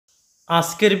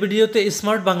আজকের ভিডিওতে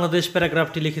স্মার্ট বাংলাদেশ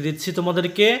প্যারাগ্রাফটি লিখে দিচ্ছি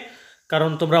তোমাদেরকে,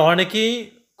 কারণ তোমরা অনেকেই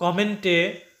কমেন্টে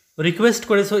রিকোয়েস্ট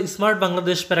করেছো স্মার্ট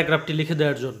বাংলাদেশ প্যারাগ্রাফটি লিখে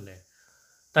দেওয়ার জন্য।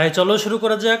 তাই চলো শুরু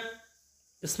করা যাক।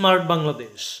 Smart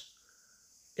Bangladesh.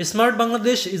 Smart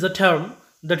Bangladesh is a term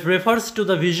that refers to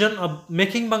the vision of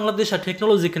making Bangladesh a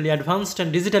technologically advanced and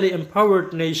digitally empowered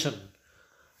nation.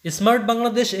 Smart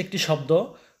Bangladesh একটি শব্দ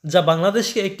যা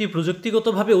বাংলাদেশকে একটি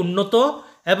প্রযুক্তিগতভাবে উন্নত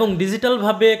এবং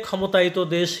ডিজিটালভাবে ক্ষমতায়িত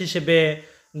দেশ হিসেবে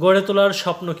গড়ে তোলার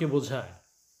স্বপ্নকে বোঝায়।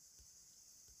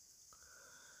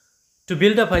 To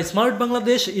build up a smart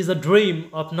Bangladesh is a dream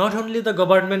of not only the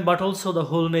government but also the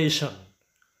whole nation.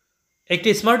 একটি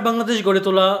স্মার্ট বাংলাদেশ গড়ে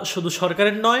তোলা শুধু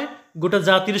সরকারের নয়, গোটা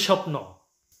জাতির স্বপ্ন।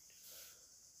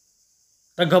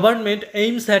 The government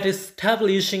aims at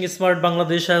establishing Smart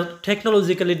Bangladesh as a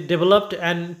technologically developed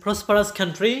and prosperous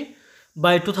country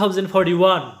by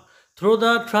 2041 through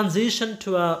the transition to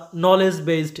a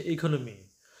knowledge-based economy.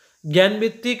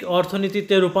 জ্ঞানভিত্তিক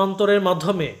অর্থনীতিতে রূপান্তরের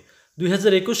মাধ্যমে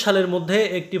 2021 সালের মধ্যে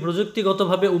একটি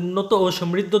প্রযুক্তিগতভাবে উন্নত ও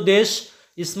সমৃদ্ধ দেশ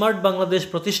স্মার্ট বাংলাদেশ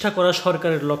প্রতিষ্ঠা করা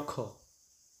সরকারের লক্ষ্য।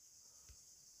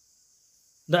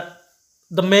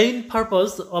 The main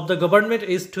purpose of the government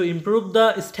is to improve the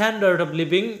standard of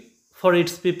living for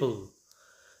its people.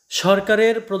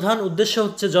 সরকারের প্রধান উদ্দেশ্য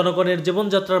হচ্ছে জনগণের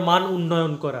জীবনযাত্রার মান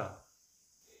উন্নয়ন করা।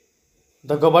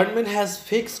 The government has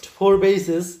fixed 4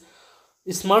 bases: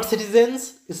 smart citizens,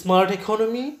 smart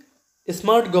economy,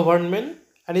 smart government,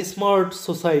 and smart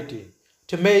society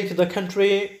to make the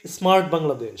country smart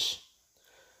Bangladesh.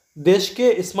 দেশকে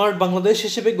স্মার্ট বাংলাদেশ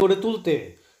হিসেবে গড়ে তুলতে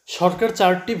সরকার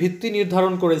 4টি ভিত্তি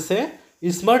নির্ধারণ করেছে: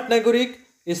 স্মার্ট নাগরিক,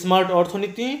 স্মার্ট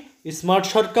অর্থনীতি, স্মার্ট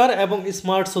সরকার এবং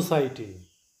smart society.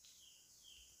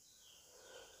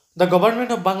 The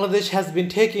government of Bangladesh has been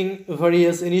taking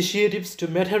various initiatives to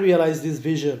materialize this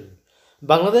vision.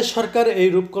 Bangladesh সরকার এই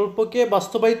রূপকল্পকে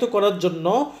বাস্তবায়িত করার জন্য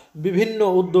বিভিন্ন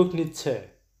উদ্যোগ নিচ্ছে।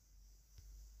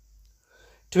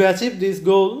 To achieve this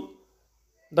goal,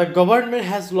 the government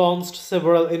has launched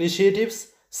several initiatives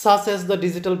such as the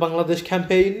Digital Bangladesh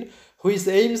campaign, which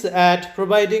aims at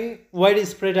providing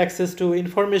widespread access to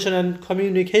information and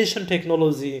communication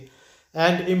technology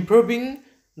and improving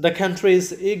the country's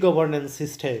e-governance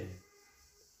system.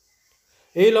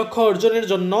 এই লক্ষ্য অর্জনের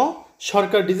জন্য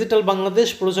সরকার digital Bangladesh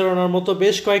প্রচারণার মতো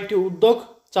বেশ কয়েকটি উদ্যোগ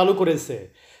চালু করেছে,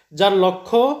 যার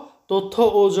লক্ষ্য তথ্য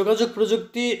ও যোগাযোগ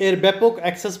প্রযুক্তি এর ব্যাপক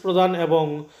অ্যাক্সেস প্রদান এবং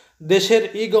দেশের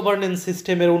ই-গভর্নেন্স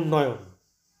সিস্টেমের উন্নয়ন।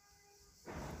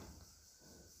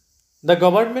 The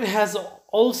government has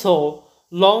also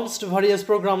launched various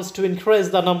programs to increase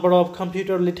the number of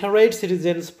computer literate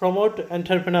citizens, promote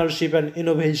entrepreneurship and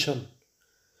innovation.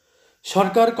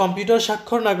 Sarkar computer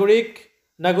স্বাক্ষর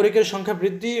নাগরিকের সংখ্যা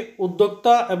বৃদ্ধি,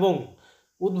 উদ্যোক্তা এবং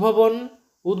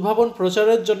উদ্ভাবন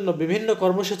প্রচারের জন্য বিভিন্ন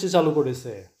কর্মসূচি চালু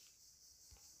করেছে।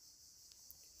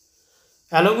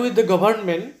 Along with the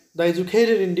government, the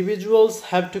educated individuals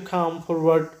have to come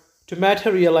forward to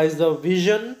materialize the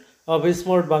vision of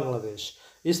Smart Bangladesh.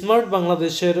 Smart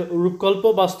বাংলাদেশের রূপকল্প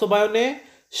বাস্তবায়নে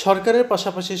সরকারের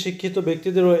পাশাপাশি শিক্ষিত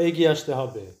ব্যক্তিদেরও এগিয়ে আসতে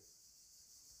হবে।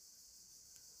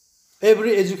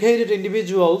 Every educated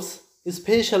individuals,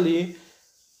 especially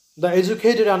the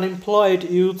educated unemployed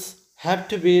youths, have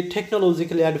to be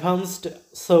technologically advanced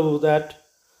so that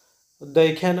they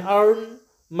can earn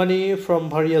money from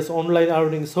various online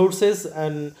earning sources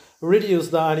and reduce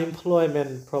the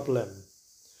unemployment problem.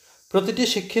 প্রতিটি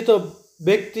শিক্ষিত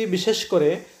ব্যক্তি, বিশেষ করে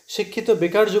শিক্ষিত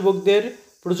বেকার যুবকদের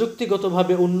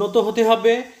প্রযুক্তিগতভাবে উন্নত হতে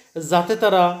হবে, যাতে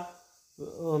তারা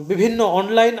বিভিন্ন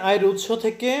অনলাইন আয়ের উৎস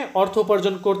থেকে অর্থ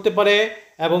উপার্জন করতে পারে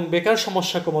এবং বেকার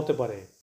সমস্যা কমাতে পারে।